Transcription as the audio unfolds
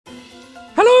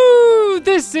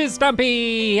this is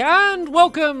Stampy, and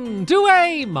welcome to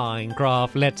a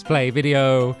Minecraft Let's Play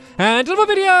video, and another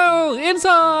video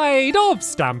inside of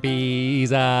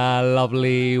Stampy's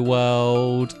lovely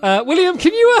world. William,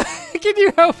 can you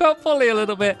help out Polly a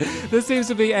little bit? There seems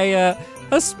to be a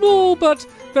small but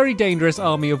very dangerous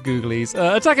army of googlies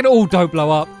attacking. Oh, don't blow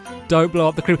up. Don't blow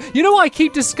up the crew. You know what I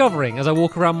keep discovering as I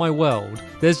walk around my world?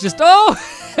 There's just, oh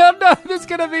no, there's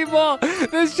gonna be more.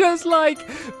 There's just like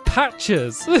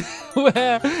patches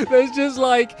where there's just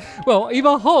like, well,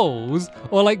 either holes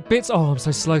or like bits. Oh, I'm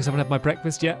so slow because I haven't had my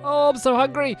breakfast yet. Oh, I'm so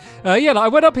hungry. Yeah, I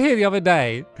went up here the other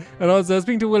day and I was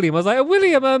speaking to William. I was like, oh,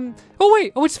 William, oh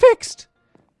wait, oh, it's fixed.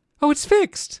 Oh, it's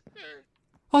fixed.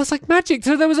 Oh, it's like magic.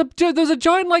 So there was a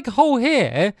giant like hole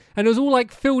here and it was all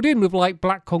like filled in with like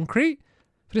black concrete.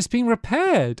 But it's being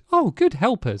repaired. Oh, good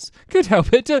helpers. Good help.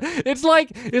 It's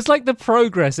like the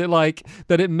progress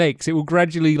that it makes. It will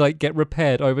gradually like get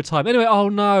repaired over time. Anyway, oh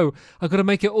no, I've got to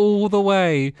make it all the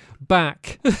way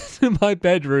back to my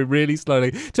bedroom really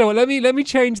slowly. So let me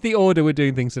change the order we're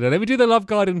doing things today. Let me do the love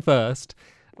garden first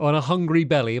on a hungry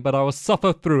belly, but I will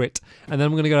suffer through it. And then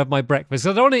I'm going to go have my breakfast.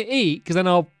 I don't want to eat because then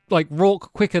I'll like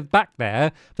walk quicker back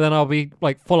there, but then I'll be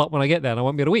like full up when I get there and I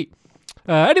won't be able to eat.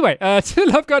 Anyway, to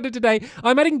Love Garden today,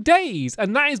 I'm adding days,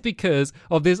 and that is because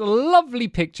of this lovely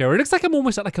picture. It looks like I'm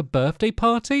almost at like a birthday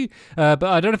party, but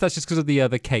I don't know if that's just because of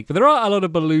the cake, but there are a lot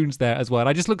of balloons there as well.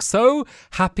 I just look so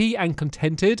happy and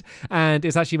contented, and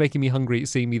it's actually making me hungry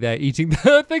seeing me there eating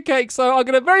the cake. So I'm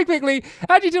going to very quickly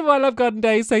add you to my Love Garden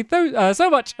day, say so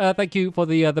much thank you for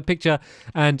the picture,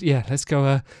 and yeah, let's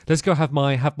go have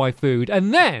my food,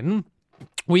 and then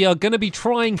we are going to be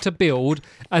trying to build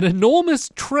an enormous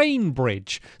train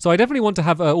bridge. So I definitely want to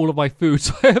have all of my food,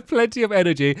 so I have plenty of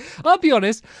energy. I'll be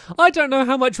honest, I don't know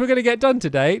how much we're going to get done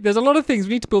today. There's a lot of things.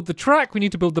 We need to build the track. We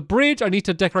need to build the bridge. I need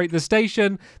to decorate the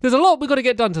station. There's a lot we've got to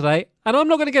get done today, and I'm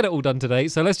not going to get it all done today.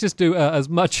 So let's just do as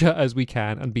much as we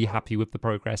can and be happy with the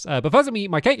progress. But first, let me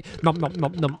eat my cake. Nom, nom,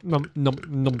 nom, nom, nom, nom,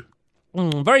 nom.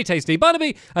 Very tasty.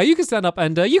 Barnaby, you can stand up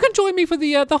and you can join me for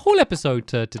the whole episode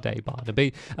today,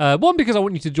 Barnaby. One, because I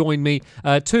want you to join me.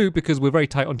 Two, because we're very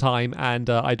tight on time and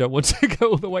I don't want to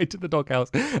go all the way to the doghouse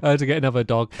to get another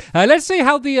dog. Let's see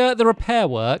how the repair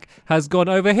work has gone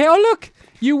over here. Oh, look!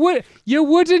 You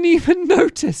wouldn't even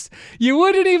notice. You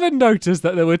wouldn't even notice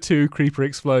that there were two creeper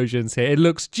explosions here. It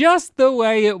looks just the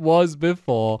way it was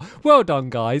before. Well done,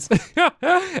 guys.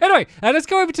 Anyway, let's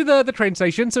go over to the train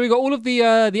station. So we got all of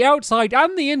the outside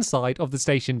and the inside of the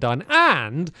station done,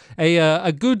 and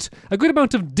a good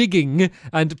amount of digging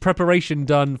and preparation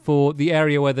done for the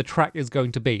area where the track is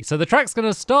going to be. So the track's going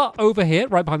to start over here,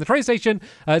 right behind the train station.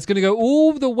 It's going to go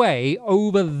all the way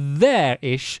over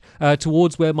there-ish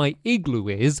towards where my igloo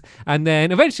is, and then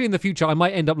eventually in the future I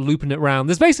might end up looping it around.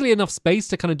 There's basically enough space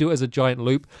to kind of do it as a giant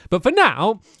loop, but for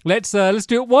now let's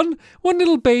do it one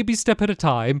little baby step at a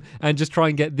time and just try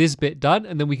and get this bit done,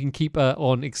 and then we can keep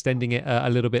on extending it a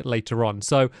little bit later on.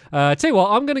 So tell you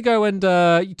what, I'm gonna go and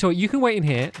you can wait in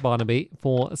here, Barnaby,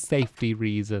 for safety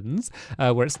reasons,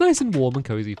 where it's nice and warm and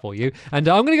cozy for you, and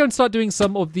I'm gonna go and start doing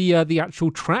some of the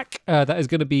actual track that is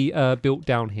going to be built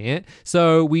down here.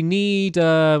 So we need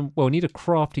we need a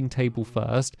crafting table first.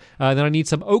 Then I need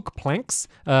some oak planks.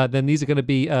 Then these are going to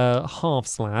be half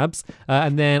slabs.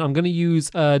 And then I'm going to use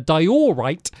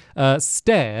diorite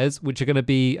stairs, which are going to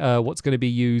be what's going to be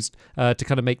used to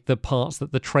kind of make the parts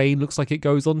that the train looks like it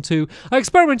goes onto. I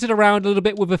experimented around a little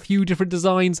bit with a few different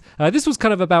designs. This was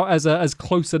kind of about as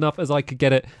close enough as I could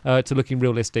get it to looking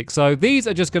realistic. So these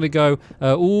are just going to go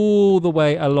all the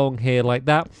way along here like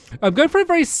that. I'm going for a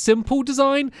very simple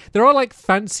design. There are like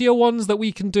fancier ones that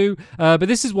we can do, but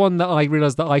this is one that I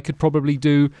realized that I could probably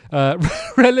do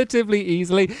relatively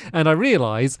easily, and I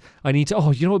realize I need to,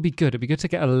 oh, you know what would be good? It'd be good to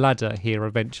get a ladder here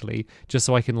eventually, just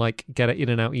so I can like get it in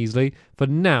and out easily. For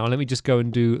now, let me just go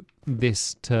and do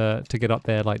this to get up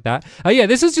there like that. Yeah,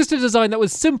 this is just a design that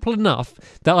was simple enough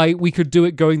that we could do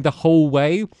it going the whole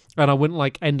way, and I wouldn't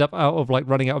like end up out of like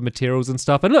running out of materials and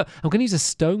stuff. And look, I'm gonna use a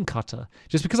stone cutter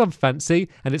just because I'm fancy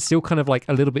and it's still kind of like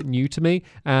a little bit new to me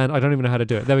and I don't even know how to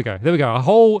do it. There we go. A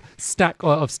whole stack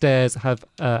of stairs have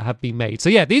been made. So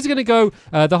yeah, these are gonna go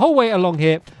the whole way along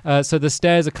here. So the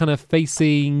stairs are kind of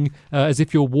facing as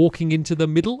if you're walking into the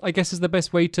middle, I guess is the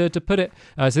best way to put it.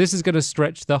 So this is gonna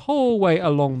stretch the whole way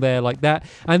along there like that.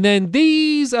 And then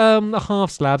these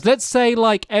half slabs, let's say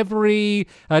like every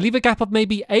leave a gap of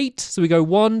maybe 8. So we go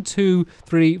 1, 1, 2,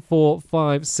 3, 4,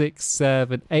 5, 6,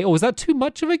 7, 8. Oh, is that too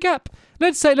much of a gap?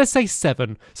 Let's say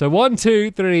 7. So 1,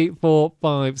 2, 3, 4,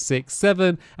 5, 6,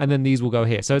 7, and then these will go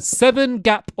here. So it's 7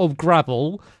 gap of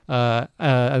gravel.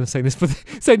 I'm saying this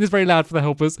very loud for the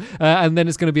helpers. And then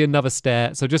it's going to be another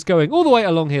stair. So just going all the way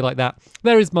along here like that.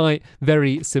 There is my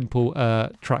very simple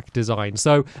track design.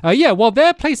 So yeah, while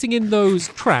they're placing in those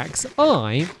tracks,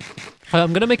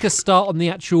 I'm going to make a start on the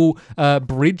actual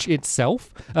bridge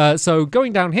itself. So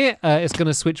going down here, it's going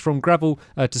to switch from gravel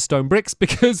to stone bricks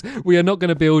because we are not going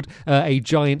to build a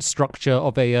giant structure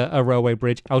of a railway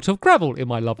bridge out of gravel in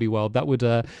my lovely world. That would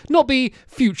not be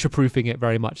future-proofing it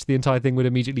very much. The entire thing would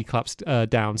immediately collapse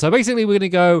down. So basically, we're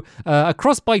going to go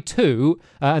across by 2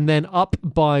 and then up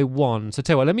by 1. So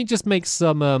tell you what, let me just make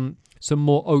some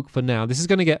more oak for now. This is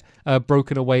going to get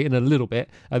broken away in a little bit.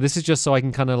 This is just so I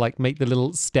can kind of like make the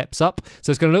little steps up.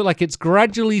 So it's going to look like it's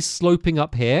gradually sloping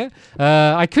up here.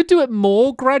 I could do it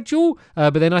more gradual,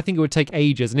 but then I think it would take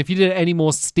ages. And if you did it any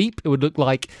more steep, it would look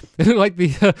like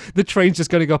the train's just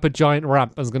going to go up a giant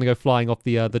ramp and it's going to go flying off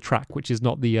the track, which is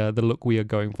not the look we are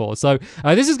going for. So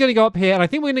this is going to go up here, and I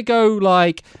think we're going to go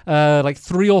like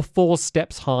 3 or 4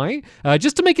 steps high,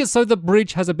 just to make it so the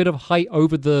bridge has a bit of height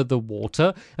over the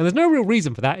water. And there's no real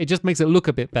reason for that. It just makes it look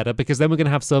a bit better because then we're going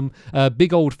to have some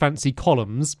big old fancy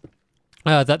columns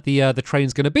that the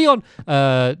train's going to be on,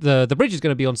 the bridge is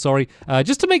going to be on, sorry,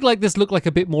 just to make like this look like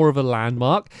a bit more of a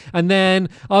landmark. And then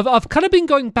I've kind of been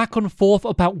going back and forth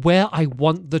about where I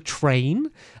want the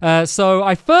train. So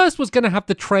I first was going to have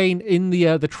the train in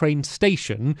the train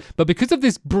station, but because of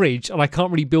this bridge, and I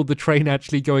can't really build the train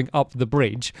actually going up the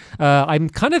bridge, I'm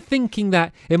kind of thinking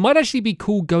that it might actually be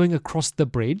cool going across the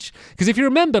bridge. Because if you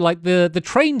remember, like the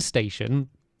train station,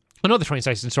 not the train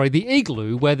station, sorry, the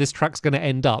igloo where this track's going to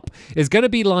end up is going to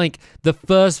be like the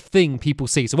first thing people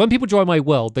see. So when people join my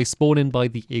world, they spawn in by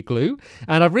the igloo.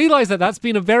 And I've realized that that's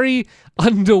been a very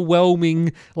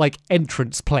underwhelming like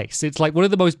entrance place. It's like one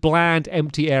of the most bland,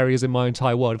 empty areas in my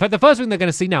entire world. In fact, the first thing they're going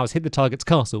to see now is hit the target's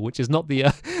castle, which is not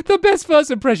the best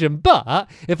first impression. But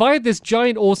if I had this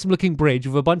giant, awesome looking bridge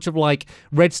with a bunch of like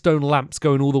redstone lamps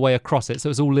going all the way across it,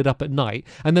 so it's all lit up at night,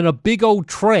 and then a big old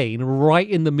train right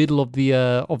in the middle of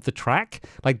the track,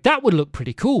 like that would look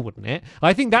pretty cool, wouldn't it?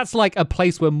 I think that's like a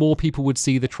place where more people would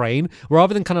see the train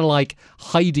rather than kind of like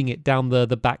hiding it down the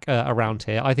back around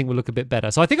here. I think would look a bit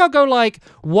better. So I think I'll go like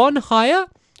 1 higher.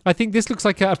 I think this looks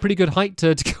like a pretty good height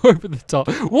to go over the top.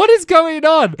 What is going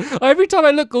on? Every time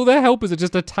I look, all their helpers are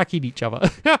just attacking each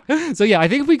other. So yeah, I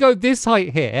think if we go this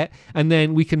height here, and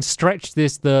then we can stretch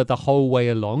this the whole way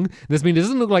along. This means it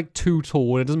doesn't look like too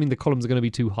tall. It doesn't mean the columns are going to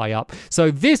be too high up. So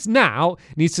this now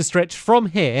needs to stretch from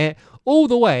here all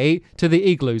the way to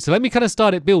the igloo. So let me kind of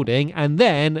start it building, and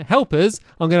then helpers,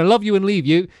 I'm going to love you and leave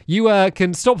you. You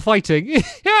can stop fighting.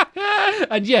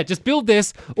 And yeah, just build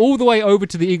this all the way over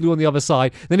to the igloo on the other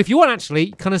side. Then if you want,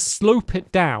 actually kind of slope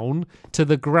it down to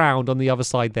the ground on the other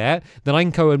side there, then I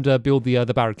can go and build the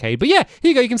barricade. But yeah, here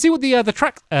you go. You can see what the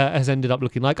track has ended up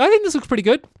looking like. I think this looks pretty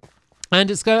good. And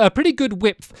it's got a pretty good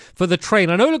width for the train.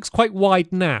 I know it looks quite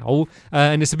wide now,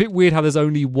 and it's a bit weird how there's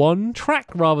only 1 track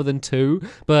rather than 2,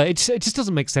 but it just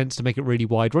doesn't make sense to make it really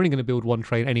wide. We're only going to build 1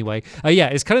 train anyway. Yeah,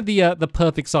 it's kind of the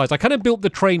perfect size. I kind of built the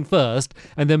train first,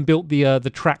 and then built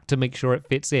the track to make sure it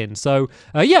fits in. So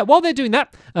yeah, while they're doing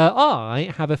that,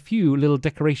 I have a few little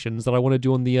decorations that I want to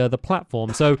do on the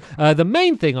platform. So the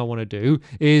main thing I want to do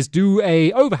is do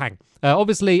a overhang.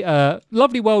 Obviously,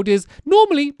 Lovely World is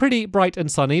normally pretty bright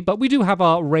and sunny, but we do have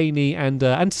our rainy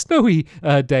and snowy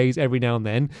days every now and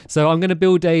then. So I'm going to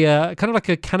build a kind of like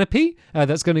a canopy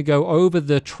that's going to go over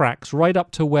the tracks right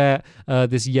up to where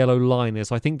this yellow line is.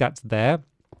 So I think that's there.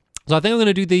 So I think I'm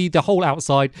going to do the whole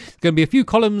outside. There's going to be a few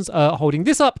columns holding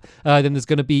this up. Then there's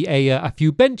going to be a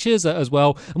few benches as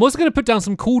well. I'm also going to put down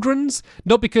some cauldrons,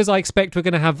 not because I expect we're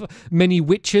going to have many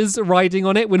witches riding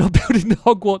on it. We're not building the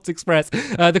Hogwarts Express.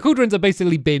 The cauldrons are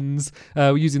basically bins.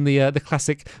 We're using the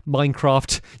classic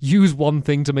Minecraft use one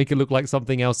thing to make it look like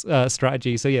something else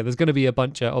strategy. So yeah, there's going to be a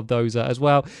bunch of those as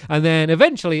well. And then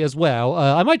eventually as well,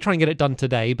 I might try and get it done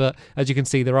today, but as you can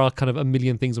see, there are kind of a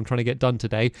million things I'm trying to get done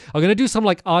today. I'm going to do some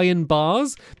like iron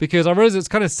bars, because I realize it's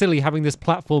kind of silly having this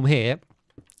platform here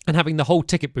and having the whole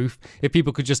ticket booth if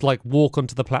people could just like walk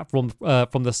onto the platform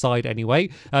from the side anyway.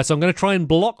 So I'm going to try and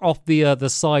block off the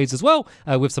sides as well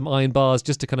with some iron bars,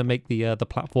 just to kind of make the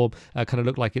platform kind of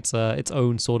look like it's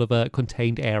own sort of a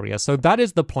contained area. So that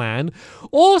is the plan.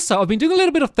 Also, I've been doing a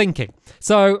little bit of thinking.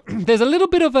 So there's a little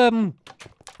bit of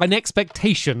an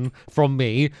expectation from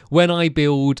me when I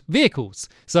build vehicles.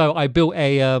 So I built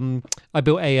a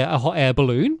hot air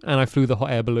balloon, and I flew the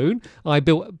hot air balloon. I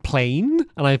built a plane,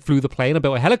 and I flew the plane. I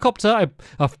built a helicopter.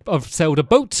 I've sailed a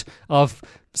boat. I've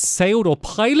sailed or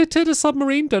piloted a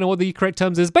submarine. Don't know what the correct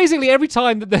terms is. Basically, every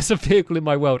time that there's a vehicle in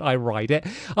my world, I ride it.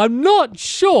 I'm not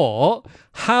sure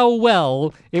how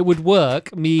well it would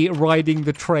work, me riding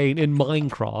the train in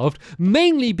Minecraft,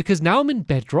 mainly because now I'm in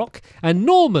Bedrock, and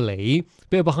normally,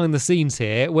 bit of behind the scenes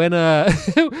here, when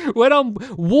when I'm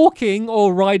walking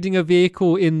or riding a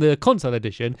vehicle in the console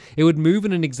edition, it would move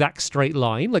in an exact straight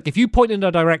line. Like if you point in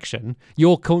a direction,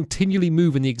 you'll continually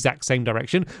move in the exact same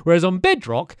direction, whereas on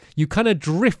Bedrock, you kind of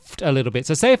drift a little bit.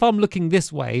 So say if I'm looking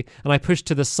this way and I push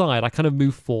to the side, I kind of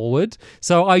move forward.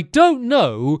 So I don't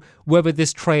know whether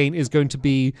this train is going to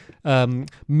be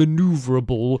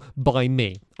maneuverable by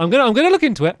me. I'm gonna look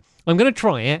into it. I'm going to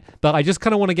try it, but I just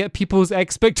kind of want to get people's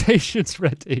expectations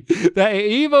ready that it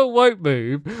either won't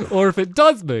move, or if it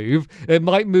does move, it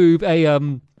might move a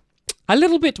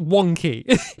little bit wonky.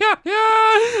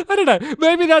 I don't know.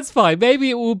 Maybe that's fine.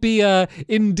 Maybe it will be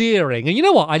endearing. And you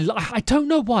know what? I don't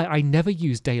know why I never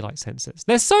use daylight sensors.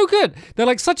 They're so good. They're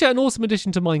like such an awesome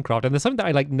addition to Minecraft, and there's something that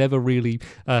I like never really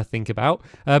think about.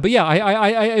 But yeah,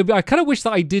 I kind of wish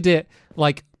that I did it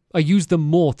like I use them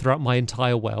more throughout my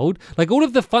entire world. Like all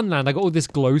of the Funland, I got all this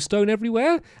glowstone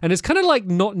everywhere, and it's kind of like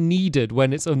not needed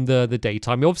when it's in the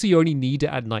daytime. Obviously, you only need it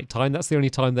at nighttime. That's the only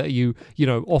time that you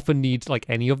often need like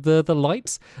any of the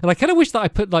lights. And I kind of wish that I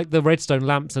put like the redstone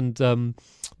lamps and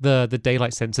the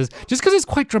daylight sensors, just because it's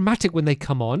quite dramatic when they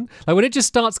come on. Like when it just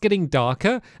starts getting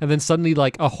darker, and then suddenly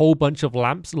like a whole bunch of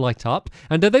lamps light up,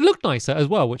 and they look nicer as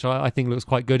well, which I think looks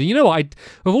quite good. And you know what?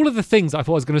 Of all of the things I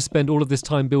thought I was going to spend all of this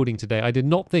time building today, I did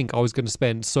not think I was going to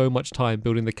spend so much time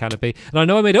building the canopy. And I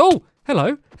know I made it. Oh,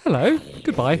 hello,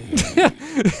 goodbye.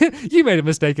 You made a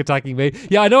mistake attacking me.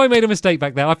 Yeah, I know I made a mistake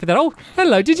back there. I thought, oh,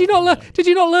 hello. Did you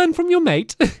not learn from your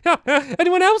mate?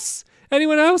 Anyone else?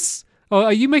 Oh,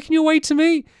 are you making your way to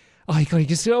me? Oh, you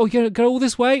gotta go all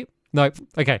this way? No,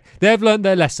 okay. They've learned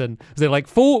their lesson. They're like,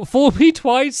 fool me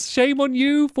twice, shame on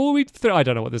you. Fool me I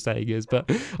don't know what the saying is,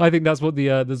 but I think that's what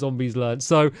the zombies learned.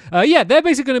 So, yeah, they're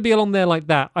basically going to be along there like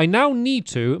that. I now need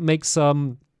to make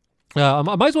some... I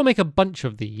might as well make a bunch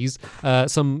of these,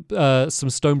 some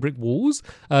stone brick walls,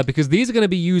 because these are going to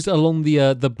be used along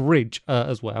the bridge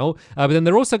as well. But then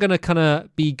they're also going to kind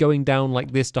of be going down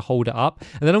like this to hold it up.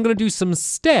 And then I'm going to do some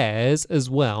stairs as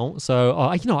well. So,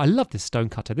 I love this stone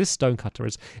cutter. This stone cutter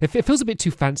it feels a bit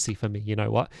too fancy for me. You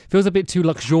know what? It feels a bit too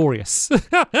luxurious,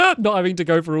 not having to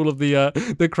go for all of the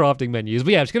crafting menus.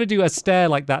 But yeah, I'm just going to do a stair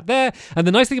like that there. And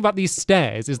the nice thing about these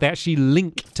stairs is they actually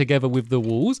link together with the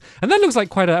walls, and that looks like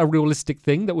quite a realistic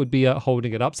thing that would be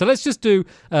holding it up. So let's just do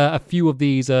a few of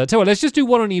these. Let's just do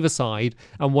one on either side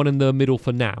and one in the middle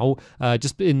for now,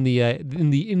 just in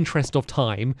the interest of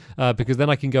time, because then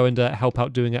I can go and help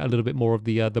out doing a little bit more of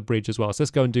the bridge as well. So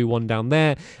let's go and do one down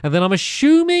there, and then I'm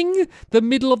assuming the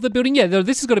middle of the building. Yeah,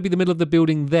 this is going to be the middle of the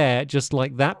building there, just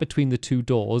like that, between the two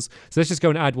doors. So let's just go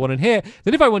and add one in here.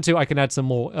 Then if I want to, I can add some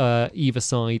more either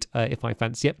side if I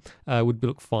fancy it. Would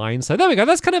look fine. So there we go.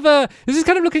 That's kind of this is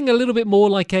kind of looking a little bit more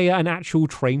like an actual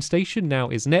train station now,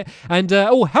 isn't it? And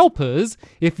helpers,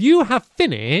 if you have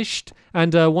finished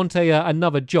and want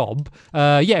another job,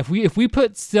 yeah, if we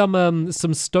put some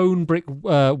stone brick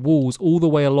walls all the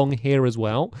way along here as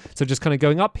well, so just kind of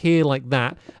going up here like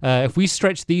that, if we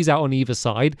stretch these out on either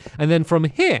side, and then from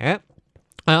here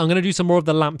I'm going to do some more of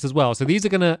the lamps as well. So these are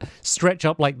going to stretch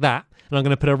up like that. And I'm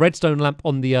going to put a redstone lamp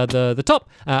on the top,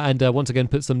 and once again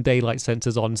put some daylight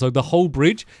sensors on. So the whole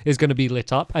bridge is going to be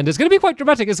lit up, and it's going to be quite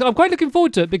dramatic. I'm quite looking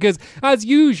forward to it because, as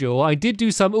usual, I did do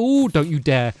some... Oh, don't you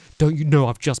dare. Don't you know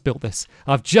I've just built this.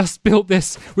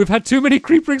 We've had too many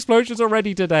creeper explosions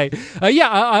already today. Yeah,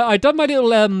 I done my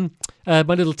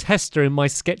little tester in my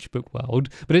sketchbook world,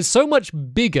 but it's so much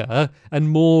bigger and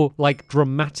more like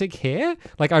dramatic here.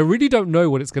 Like I really don't know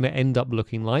what it's going to end up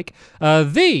looking like.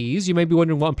 These, you may be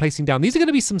wondering what I'm placing down. These are going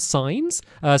to be some signs.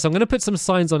 So I'm going to put some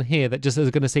signs on here that just is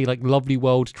going to say like Lovely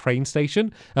World Train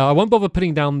Station. I won't bother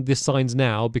putting down the signs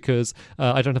now because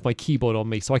I don't have my keyboard on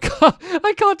me, so I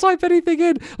can't type anything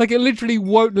in. Like it literally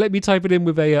won't let me type it in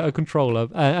with a controller.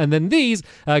 And then these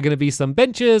are going to be some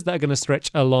benches that are going to stretch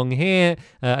along here,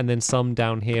 and then some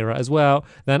down here as well.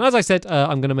 Then, as I said,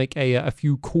 I'm going to make a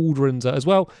few cauldrons as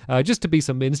well, just to be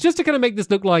some bins, just to kind of make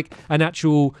this look like an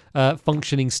actual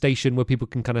functioning station where people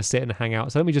can kind of sit and hang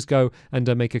out. So let me just go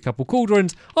and make a couple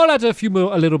cauldrons. I'll add a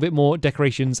little bit more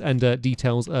decorations and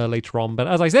details later on. But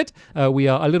as I said, we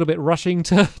are a little bit rushing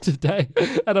today,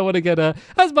 and I want to get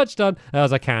as much done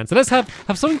as I can. So let's have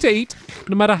something to eat.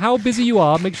 No matter how busy you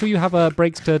are, make sure you have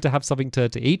breaks to have something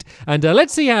to eat. And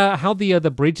let's see how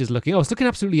the bridge is looking. Oh, it's looking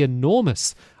absolutely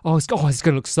enormous. Oh, it's going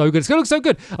to look so good. It's going to look so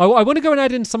good. I want to go and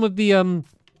add in some of the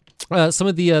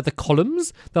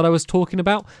columns that I was talking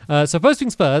about. So first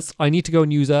things first, I need to go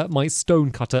and use my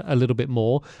stone cutter a little bit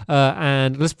more.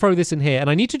 And let's throw this in here. And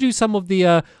I need to do some of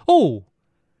the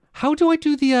how do I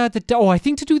do I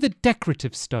think to do the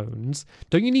decorative stones,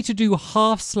 don't you need to do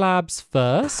half slabs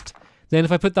first? Then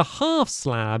if I put the half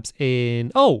slabs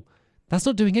in, that's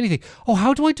not doing anything. Oh,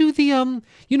 how do I do the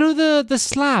the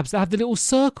slabs that have the little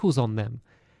circles on them?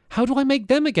 How do I make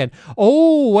them again?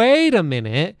 Oh, wait a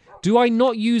minute. Do I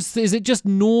not use, is it just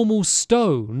normal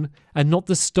stone and not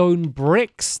the stone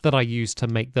bricks that I use to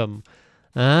make them?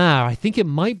 I think it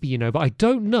might be, but I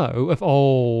don't know if,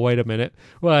 wait a minute.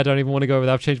 Well, I don't even want to go over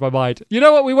that. I've changed my mind. You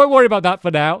know what? We won't worry about that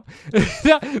for now.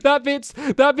 that bit's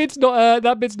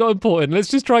not important. Let's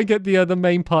just try and get the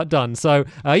main part done. So,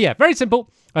 yeah, very simple.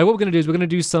 What we're going to do is we're going to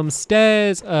do some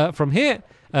stairs from here.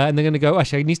 And they're going to go,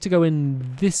 actually, it needs to go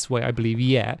in this way, I believe,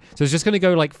 yeah. So it's just going to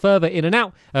go like further in and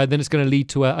out. Then it's going to lead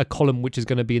to a column, which is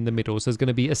going to be in the middle. So there's going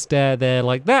to be a stair there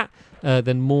like that.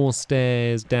 Then more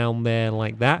stairs down there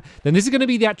like that. Then this is going to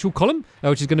be the actual column,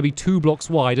 which is going to be 2 blocks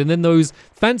wide. And then those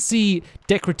fancy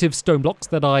decorative stone blocks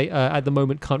that I, at the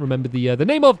moment, can't remember the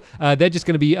name of, they're just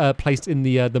going to be placed in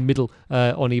the middle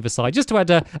on either side, just to add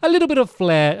a little bit of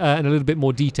flair and a little bit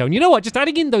more detail. And you know what? Just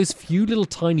adding in those few little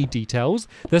tiny details,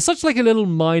 they're such like a little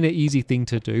minor, easy thing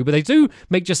to do, but they do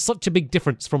make just such a big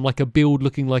difference from like a build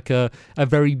looking like a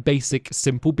very basic,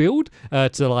 simple build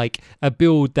to like a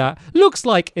build that looks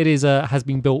like it is has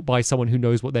been built by someone who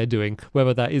knows what they're doing,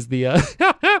 whether that is the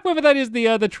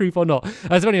the truth or not.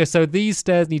 So anyway, so these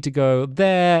stairs need to go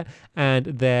there and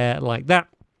there like that.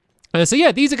 So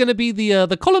yeah, these are going to be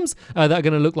the columns that are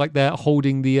going to look like they're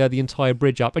holding the entire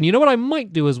bridge up. And you know what I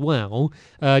might do as well,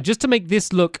 just to make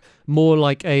this look more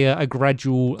like a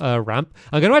gradual ramp,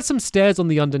 I'm going to add some stairs on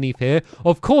the underneath here.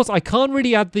 Of course, I can't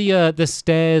really add the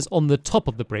stairs on the top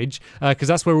of the bridge because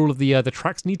that's where all of the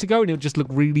tracks need to go, and it'll just look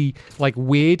really like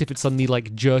weird if it's suddenly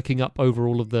like jerking up over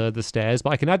all of the stairs. But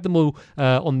I can add them all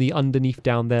on the underneath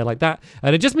down there like that,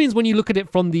 and it just means when you look at it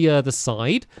from the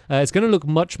side, it's going to look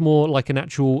much more like an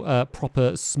actual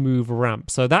proper smooth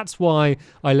ramp. So that's why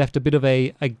I left a bit of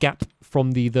a gap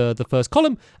from the first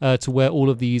column to where all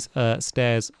of these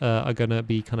stairs are going to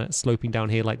be kind of sloping down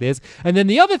here like this. And then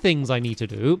the other things I need to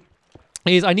do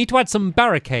is I need to add some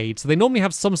barricades. So they normally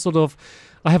have some sort of,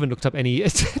 I haven't looked up any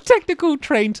technical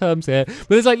train terms here, but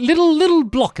there's like little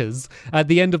blockers at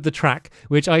the end of the track,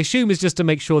 which I assume is just to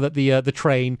make sure that the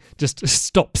train just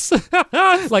stops.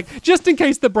 Like, just in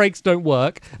case the brakes don't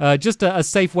work, just a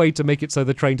safe way to make it so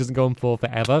the train doesn't go on for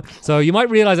forever. So you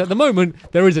might realize at the moment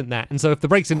there isn't that. And so if the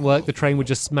brakes didn't work, the train would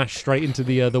just smash straight into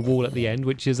the wall at the end,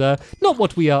 which is not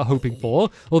what we are hoping for.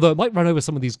 Although it might run over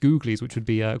some of these googlies, which would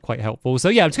be quite helpful. So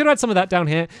yeah, I'm just going to add some of that down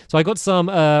here. So I got some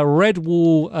red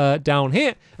wool down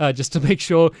here. Just to make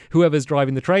sure whoever's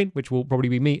driving the train, which will probably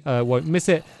be me, won't miss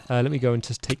it. Let me go and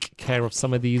just take care of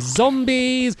some of these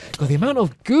zombies. God, the amount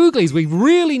of googlies. We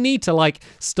really need to like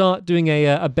start doing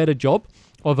a better job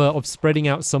of spreading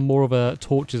out some more of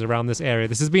torches around this area.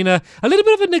 This has been a little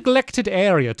bit of a neglected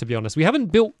area, to be honest. We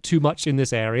haven't built too much in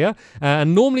this area,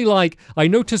 and normally like I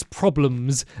notice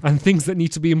problems and things that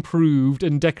need to be improved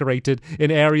and decorated in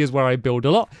areas where I build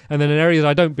a lot, and then in areas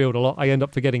I don't build a lot, I end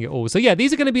up forgetting it all. So yeah,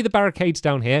 these are going to be the barricades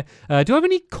down here. Do I have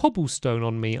any cobblestone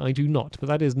on me? I do not, but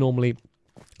that is normally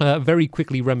very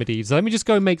quickly remedied. So let me just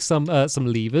go and make some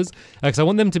levers because I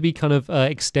want them to be kind of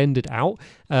extended out.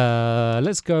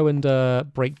 Let's go and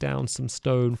break down some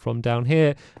stone from down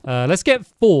here. Let's get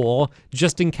 4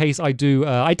 just in case I do.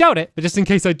 I doubt it, but just in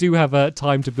case I do have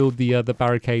time to build the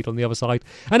barricade on the other side.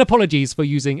 And apologies for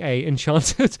using a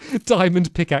enchanted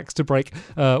diamond pickaxe to break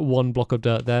 1 block of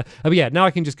dirt there. But yeah, now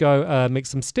I can just go make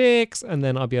some sticks, and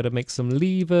then I'll be able to make some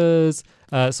levers.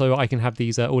 So I can have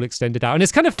these all extended out, and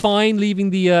it's kind of fine leaving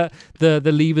the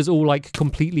levers all like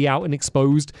completely out and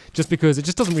exposed, just because it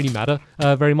just doesn't really matter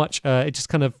very much. It just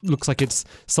kind kind of looks like it's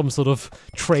some sort of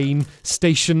train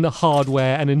station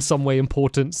hardware and in some way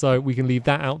important. So we can leave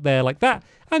that out there like that.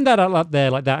 And that up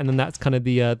there like that, and then that's kind of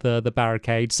the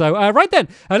barricade. So right then,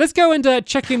 let's go and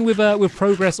check in with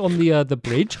progress on the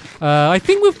bridge. I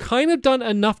think we've kind of done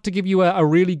enough to give you a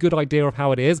really good idea of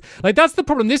how it is. Like, that's the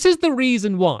problem. This is the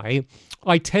reason why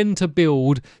I tend to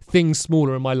build things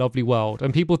smaller in my lovely world.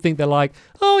 And people think they're like,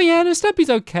 oh yeah, no, Stampy's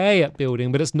okay at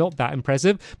building, but it's not that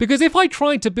impressive. Because if I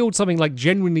tried to build something like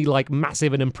genuinely like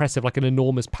massive and impressive, like an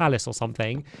enormous palace or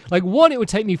something, like one, it would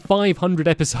take me 500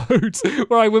 episodes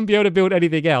where I wouldn't be able to build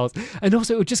anything else. And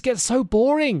also it would just get so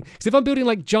boring. Because if I'm building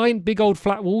like giant, big old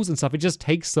flat walls and stuff, it just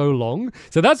takes so long.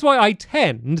 So that's why I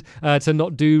tend to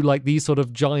not do like these sort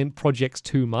of giant projects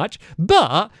too much.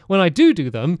 But when I do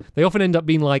them, they often end up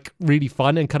being like really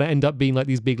fun and kind of end up being like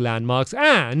these big landmarks.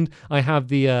 And I have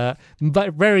the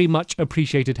very much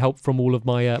appreciated help from all of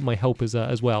my my helpers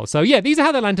as well. So yeah, these are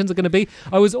how the lanterns are going to be.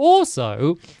 I was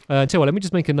also tell you what, let me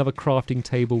just make another crafting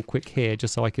table quick here,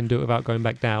 just so I can do it without going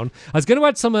back down. I was going to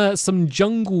add some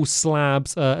jungle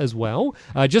slabs as well,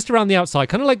 just around the outside,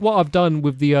 kind of like what I've done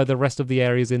with the rest of the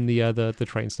areas in the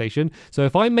train station. So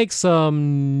if I make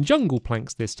some jungle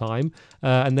planks this time,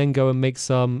 and then go and make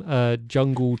some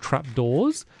jungle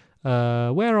trapdoors.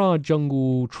 Where are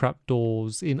jungle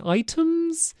trapdoors? In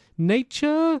items?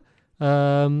 Nature?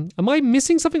 Am I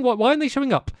missing something? Why aren't they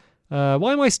showing up?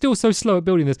 Why am I still so slow at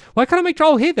building this? Why can't I make...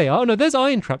 Oh, here they are. Oh, no, there's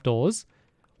iron trapdoors.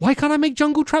 Why can't I make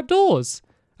jungle trapdoors?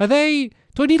 Are they...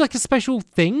 Do I need like a special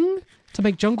thing to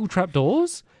make jungle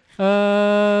trapdoors?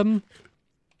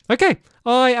 Okay,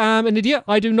 I am an idiot.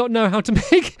 I do not know how to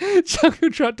make jungle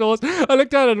trapdoors. I look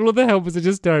down and all of the helpers are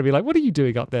just staring at me like, what are you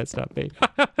doing up there, Stampy?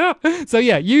 So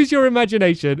yeah, use your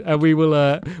imagination and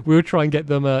we'll try and get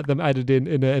them added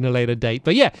in a later date.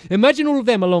 But yeah, imagine all of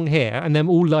them along here and them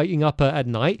all lighting up at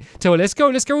night. So let's go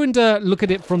and look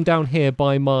at it from down here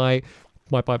by my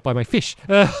fish,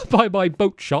 by my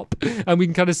boat shop, and we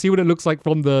can kind of see what it looks like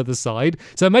from the side.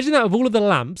 So imagine that with all of the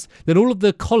lamps, then all of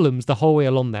the columns the whole way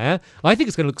along there. I think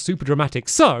it's going to look super dramatic.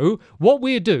 So what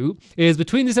we'll do is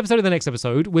between this episode and the next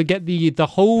episode, we'll get the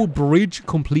whole bridge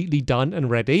completely done and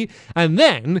ready, and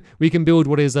then we can build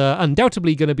what is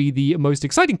undoubtedly going to be the most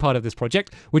exciting part of this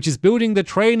project, which is building the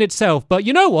train itself. But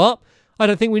you know what? I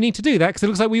don't think we need to do that because it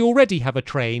looks like we already have a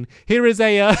train. Here is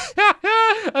a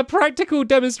practical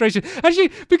demonstration. Actually,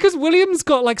 because William's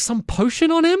got like some potion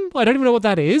on him, I don't even know what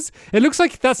that is. It looks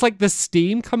like that's like the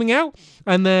steam coming out,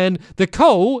 and then the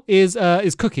coal is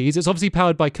cookies. It's obviously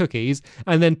powered by cookies,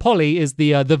 and then Polly is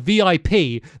the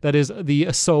VIP that is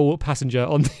the sole passenger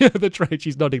on the train.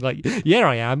 She's nodding like, yeah,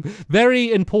 I am.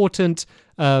 Very important.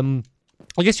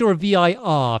 I guess you're a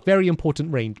VIR, very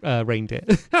important reindeer.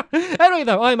 Anyway,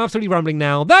 though, I'm absolutely rambling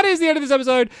now. That is the end of this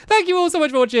episode. Thank you all so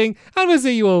much for watching, and we'll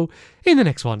see you all in the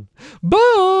next one.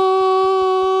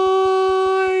 Bye!